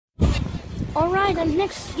Alright, the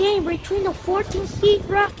next game between the 14 seed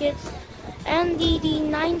Rockets and the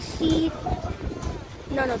 9 seed,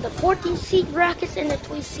 the 14 seed Rockets and the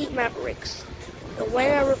 3 seed Mavericks. The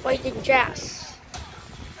winner will play the Jazz.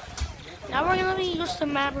 Now we're gonna use the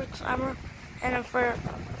Mavericks armor and for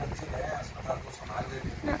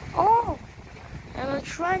and we're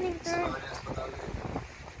trying to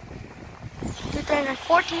turn a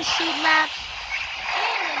 14 seed map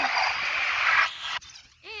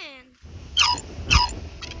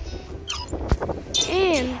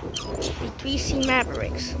and the 3 seed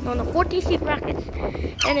Mavericks. No, the 14 seed Rockets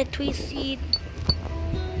and the 3 seed.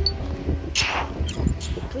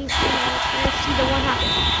 Let's see the one happen.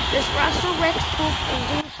 There's Russell Westbrook and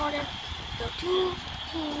James Harden. The two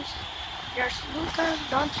teams. There's Luka,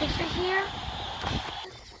 Donciic right here.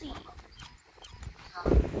 Let's see.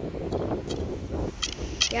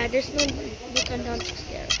 Yeah, there's no Luka and Donciic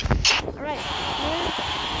there. Alright, here is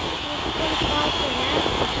 25 for now.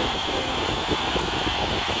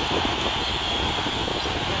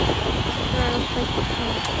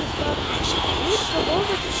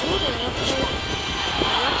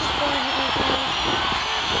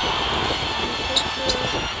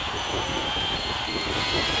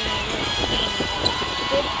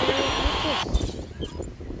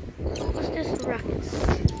 What's this Rockets?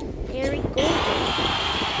 Here we go.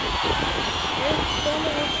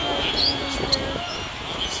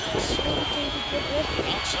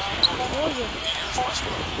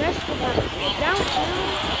 Downtown.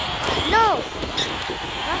 No!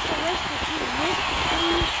 That's a risk if you missed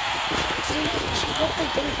the look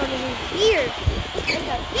like things on the beard. Like a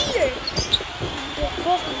beard. The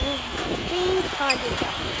James Harden.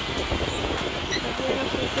 Again, I'm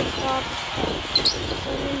Kristaps.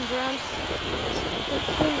 Jalen Browns.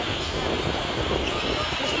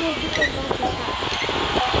 There's no Luka Doncic hat.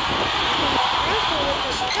 Also with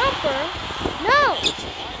the jumper. No!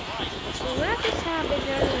 The Rockets have been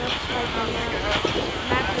there upside down now.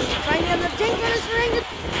 Max is trying to the thing that is trying to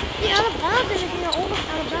be out of bounds and it's almost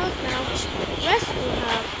out of bounds now. Westbrook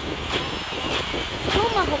have.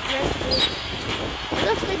 Tomahawk Westbrook. It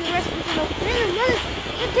looks like the Westbrook is going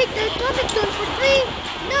to take their stomach to for 3.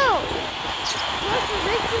 No! Russell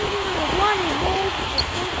Westbrook is going to one and move. The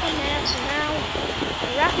things from there for now. The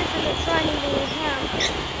Rockets are trying to do him.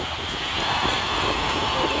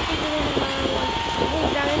 So this is going to be another one.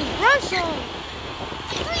 Moves down and Russell!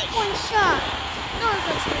 3-point shot! No, it's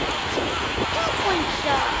a 2-point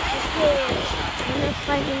shot! It's good! And they're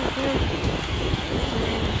fighting him.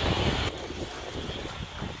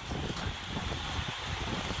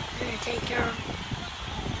 They're gonna take care of.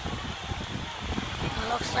 It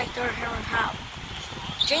looks like they're here and out.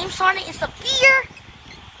 James Harden is a beer!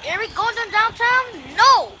 Eric Golden downtown?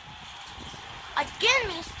 No! Again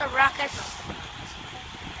means the Rockets.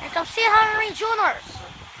 Here comes C. Henry Jr.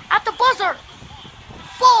 at the buzzer.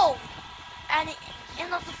 Full. And in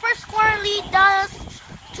the first quarter lead, Dallas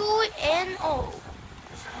 2-0.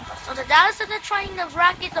 So the Dallas are trying the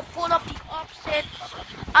Rockets to pull up the opposite.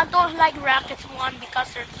 I don't like Rockets one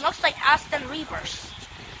because it looks like Aston Rivers.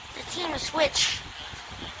 The team is switch.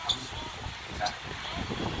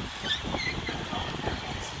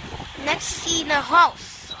 Next see the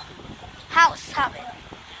house have it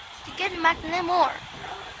to get McNamara.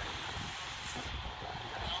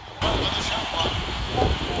 Let's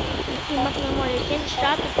see McNamara again.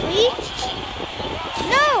 Shot the 3.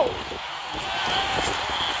 No!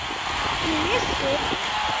 He missed it.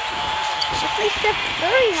 Looks like Steph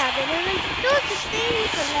Curry have it, and then goes to stay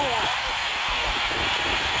with the layup.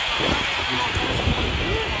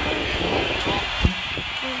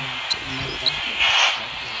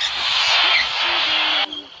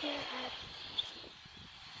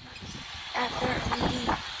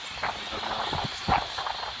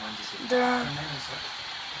 The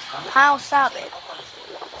house have it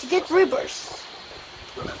to get Rivers.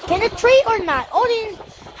 Can it trade or not? Oh, the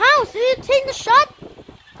house, did it take the shot?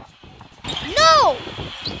 No!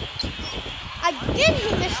 Again,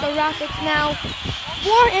 he missed the Rockets now.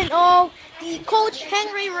 4-0. The coach,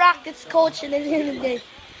 Henry Rockets coach, and at the end of the day,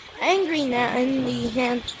 angry now in the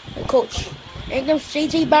hand, the coach. Here comes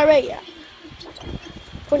JJ Barea.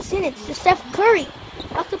 Percentage to Steph Curry.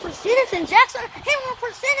 Back to Percentage and Jackson. Hey, more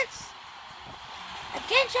Percentage.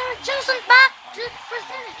 Again, Jared Johnson back to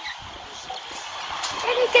Percentage.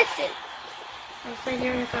 And he gets it. And so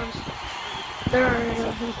here it comes. There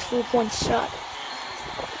are 2-point shot.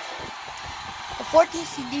 The 14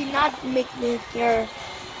 seed did not make it here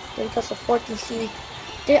because of 14 seed.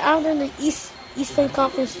 They're out in the Eastern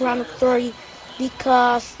Conference round of 30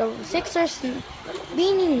 because the Sixers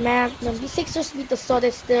being in mad. The Sixers beat the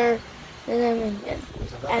Celtics there. And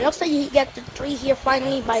And looks like you get the 3 here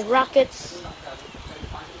finally by Rockets.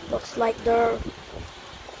 Looks like they're...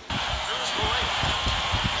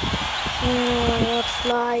 looks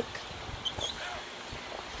like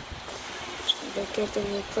they're getting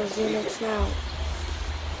it for Zenits now.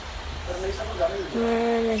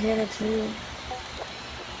 And they hit it to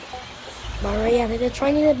Barea. They're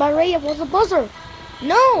trying to hit Barea. Was a buzzer.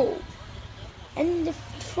 No! And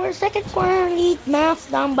for a second quarter lead, Mavs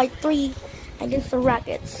down by 3 against the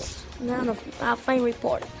Rockets. None of fine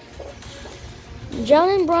report.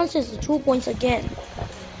 Jalen Brunson is 2 points again.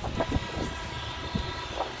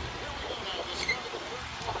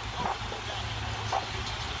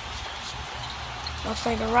 Looks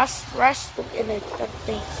like the Westbrook in the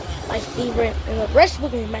thing. My favorite. And the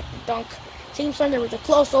Westbrook in the dunk. James Harden with a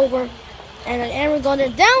close over. And an Aaron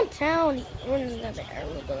Gordon downtown.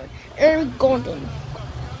 Aaron Gordon.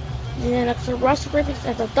 And then that's the Russell Griffiths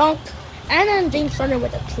at the dunk. And then James Harden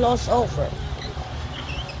with a close over.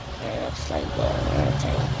 And it looks like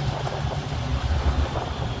take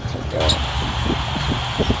the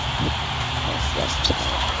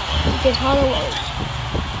get Holloway.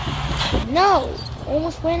 No!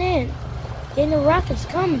 Almost went in. Then the Rockets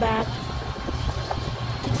come back.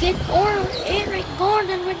 Get Eric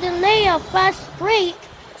Gordon with the layup, fast break.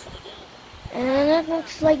 And it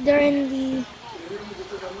looks like they're in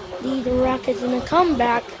the Rockets in the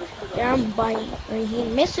comeback. Down by, he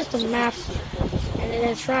misses the maps. And then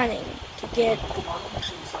they're trying to get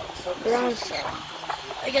Bronson.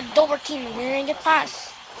 They get double team and then they get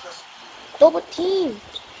pass. Double team.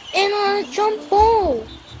 And on a jump ball.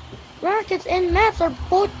 Rockets and Mavs are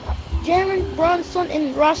both Jalen Brunson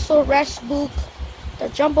and Russell Westbrook. The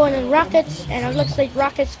jump ball and Rockets, and it looks like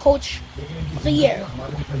Rockets coach of the year.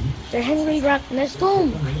 The Henry Rock, let's go.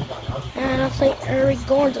 And it looks like Eric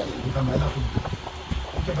Gordon.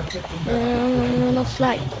 And it looks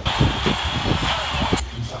like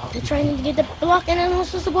they're trying to get the block and then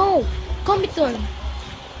loses the ball. Compton.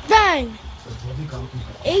 Bang!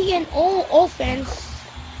 A&O offense.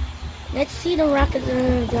 Let's see the Rockets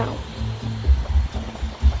down.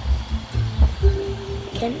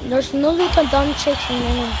 There's no Luka, Donciic, and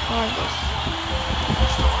then Harden.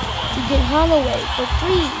 To get Holloway for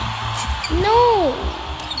 3. No!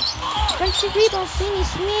 Defensive rebound, Finney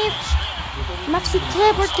Smith. Maxi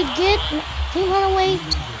Kleber to get Tim Holloway,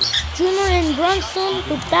 Jr. and Brunson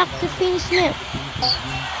to back to Finney Smith.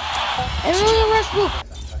 And another Westbrook.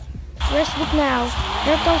 Westbrook now.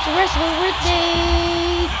 Here comes the Westbrook with the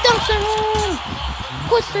dunks at home.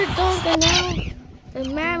 Puts their dunk, and now the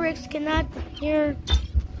Mavericks cannot hear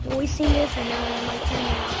voicing this, and now on my team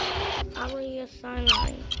now. Aria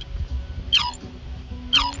sideline.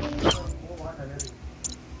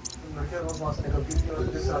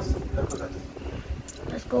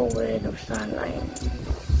 Let's go with the sideline.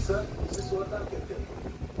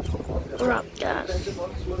 We're up, guys.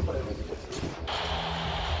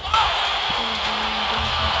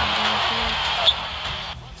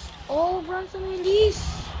 Oh, Brunson release.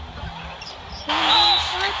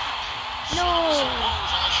 No.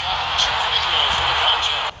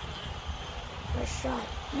 First shot.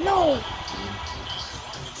 No.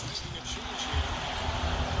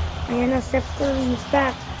 And Steph Curry is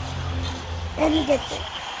back. And he gets it.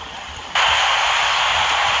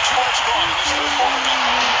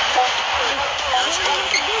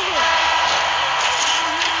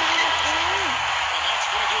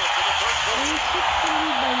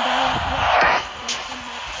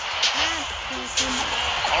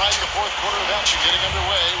 Alright, the fourth quarter of action getting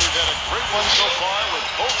underway. We've had a great one so far with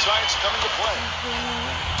both sides coming to play.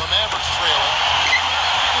 The Mavericks trailing.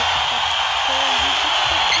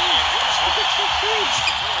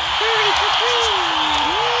 Curry for 3.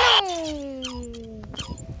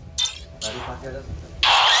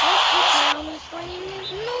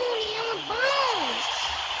 No!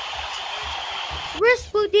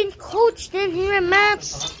 Westbrook didn't coach them here at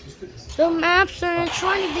Maps. The Maps are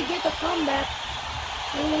trying to get the comeback.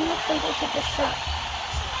 And it looks like they took the shot.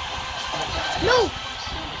 No!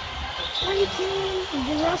 Are you kidding me?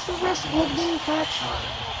 The Russell Westbrook didn't catch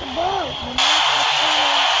the ball. The Maps are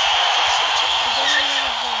trying.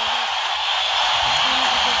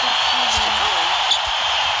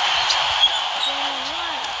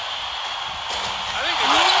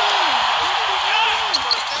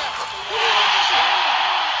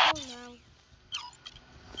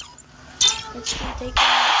 Let's take it.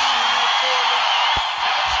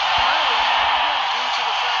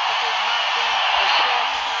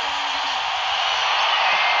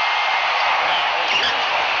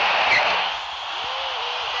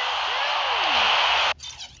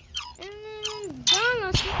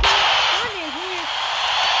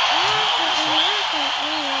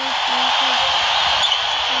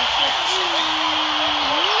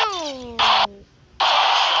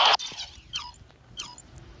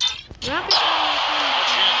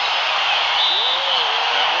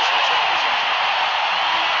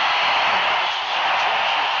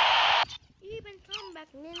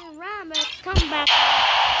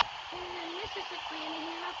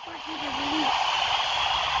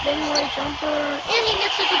 jumper, and he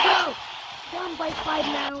gets it to go. Down by 5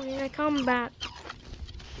 now, and I come back.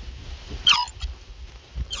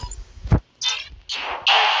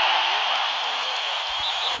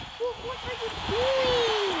 What are you doing?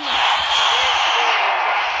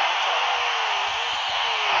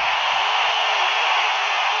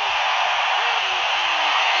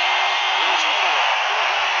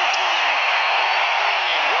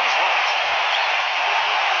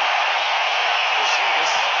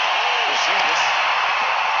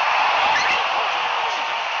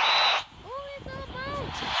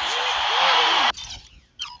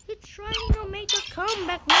 He's trying to make a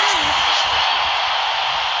comeback now.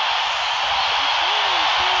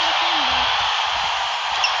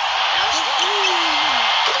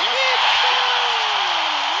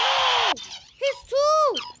 He's 2!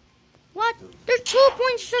 What? There's 2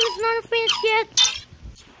 points and it's not finished yet.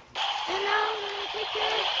 And now I'm going to take it.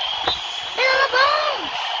 And on the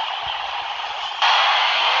bounce!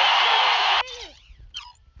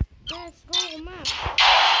 Let's go, Matt.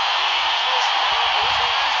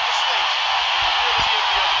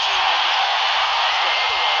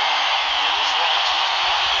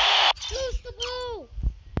 Lose the ball.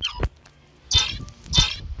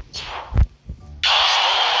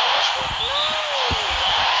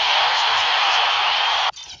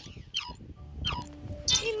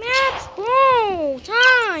 Hey, Max, ball.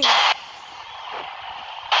 Time.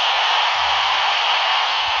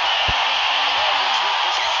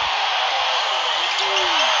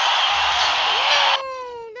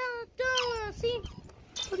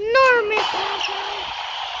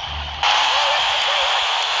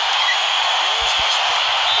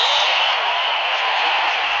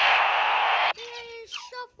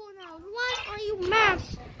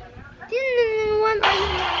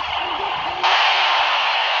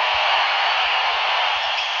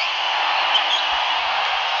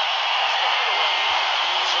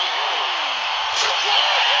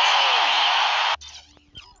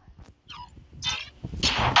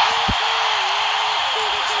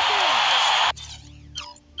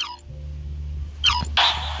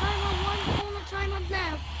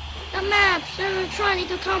 Trying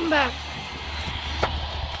to come back.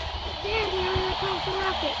 Then here comes the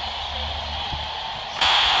Rockets.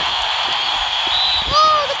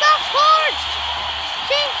 Oh, the backboard!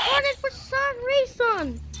 James Harden for some reason.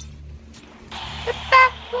 The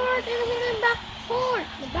backboard and hidden backboard.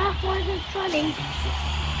 The backboard is running.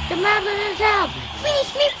 The Mavericks is out.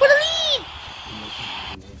 Finish me for the lead.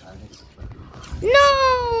 No,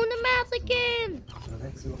 the Mavs again.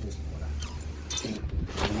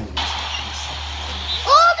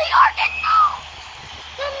 Oh, the Harden, no!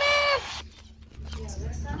 The Mavs!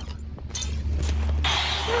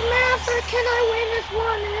 The Mavs are, can I win this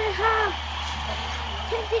 1.5?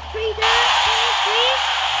 23 there, 23.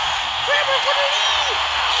 Trevor for the lead!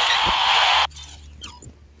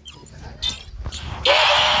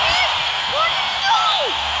 No!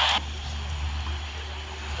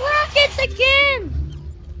 Rockets again!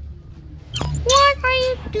 What are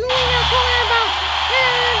you doing? I'm talking about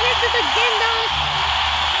this is again, Dallas.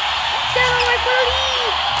 Down right for the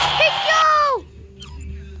lead. Hey, go!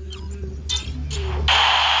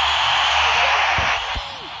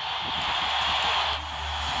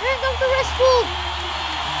 Here comes the Westbrook.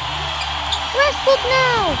 Westbrook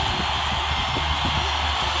now.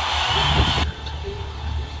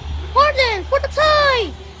 Harden for the tie.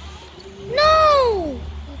 No.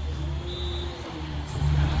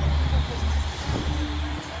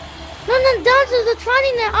 No, Dallas is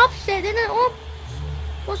trying the upset and then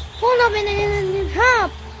was pulled up in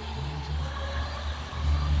half.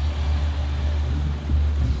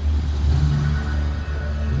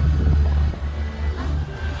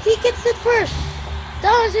 He gets it first.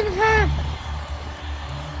 Dallas in half.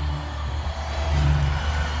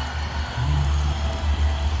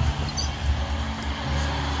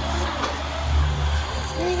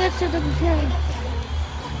 Then he gets to the beginning.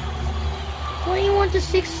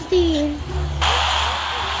 21-16.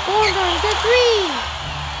 Gordon, the 3.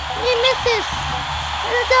 He misses.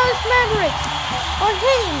 And the Dallas Mavericks are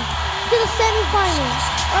heading to the semifinals.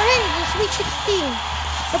 Are heading to Sweet 16.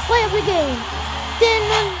 The play of the game. Then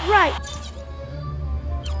right.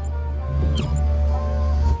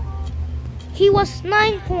 He was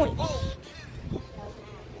 9 points.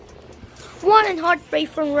 One in heartbreak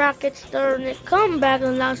from Rockets during the comeback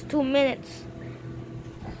in the last 2 minutes.